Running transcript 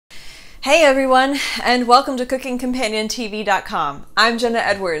Hey everyone, and welcome to cookingcompaniontv.com. I'm Jenna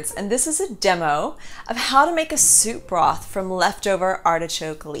Edwards, and this is a demo of how to make a soup broth from leftover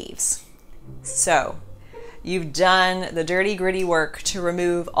artichoke leaves. So, you've done the dirty, gritty work to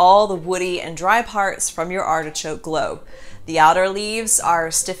remove all the woody and dry parts from your artichoke globe. The outer leaves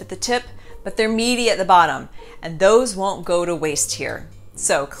are stiff at the tip, but they're meaty at the bottom, and those won't go to waste here.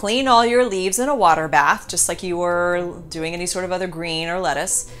 So clean all your leaves in a water bath, just like you were doing any sort of other green or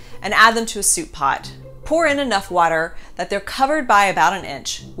lettuce, and add them to a soup pot. Pour in enough water that they're covered by about an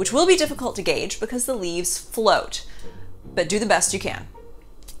inch, which will be difficult to gauge because the leaves float, but do the best you can.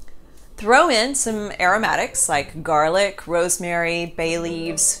 Throw in some aromatics like garlic, rosemary, bay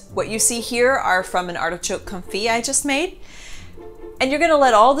leaves. What you see here are from an artichoke confit I just made. And you're gonna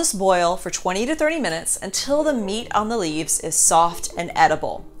let all this boil for 20 to 30 minutes until the meat on the leaves is soft and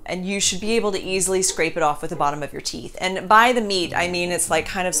edible. And you should be able to easily scrape it off with the bottom of your teeth. And by the meat, I mean it's like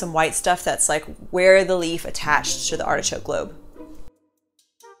kind of some white stuff that's like where the leaf attached to the artichoke globe.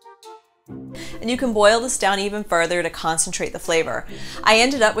 And you can boil this down even further to concentrate the flavor. I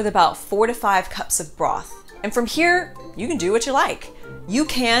ended up with about 4 to 5 cups of broth. And from here, you can do what you like. You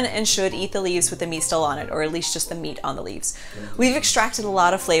can and should eat the leaves with the meat still on it, or at least just the meat on the leaves. We've extracted a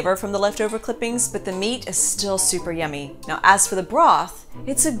lot of flavor from the leftover clippings, but the meat is still super yummy. Now, as for the broth,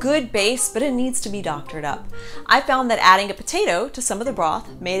 it's a good base, but it needs to be doctored up. I found that adding a potato to some of the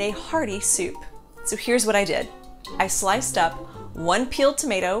broth made a hearty soup. So here's what I did. I sliced up 1 peeled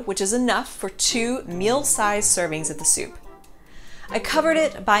tomato, which is enough for 2 meal-sized servings of the soup. I covered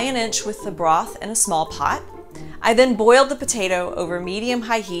it by an inch with the broth in a small pot. I then boiled the potato over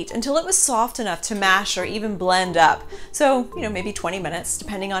medium-high heat until it was soft enough to mash or even blend up. So, maybe 20 minutes,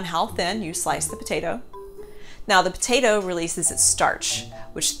 depending on how thin you slice the potato. Now, the potato releases its starch,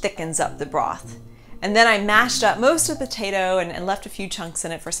 which thickens up the broth. And then I mashed up most of the potato and left a few chunks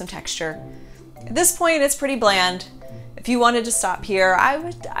in it for some texture. At this point, it's pretty bland. If you wanted to stop here, I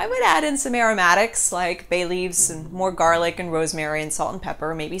would add in some aromatics like bay leaves and more garlic and rosemary and salt and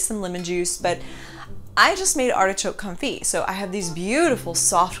pepper, maybe some lemon juice, but I just made artichoke confit, so I have these beautiful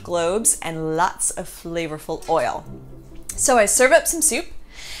soft globes and lots of flavorful oil. So I serve up some soup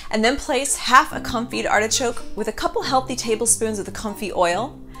and then place half a confit artichoke with a couple healthy tablespoons of the confit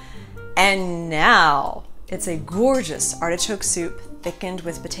oil. And now it's a gorgeous artichoke soup thickened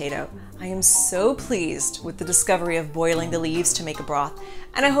with potato. I am so pleased with the discovery of boiling the leaves to make a broth,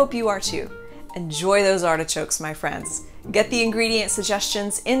 and I hope you are too. Enjoy those artichokes, my friends. Get the ingredient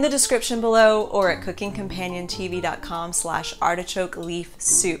suggestions in the description below or at cookingcompaniontv.com/artichoke leaf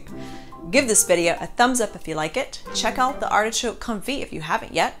soup. Give this video a thumbs up if you like it. Check out the artichoke confit if you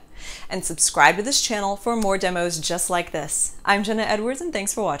haven't yet, and subscribe to this channel for more demos just like this. I'm Jenna Edwards, and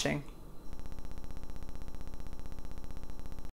thanks for watching.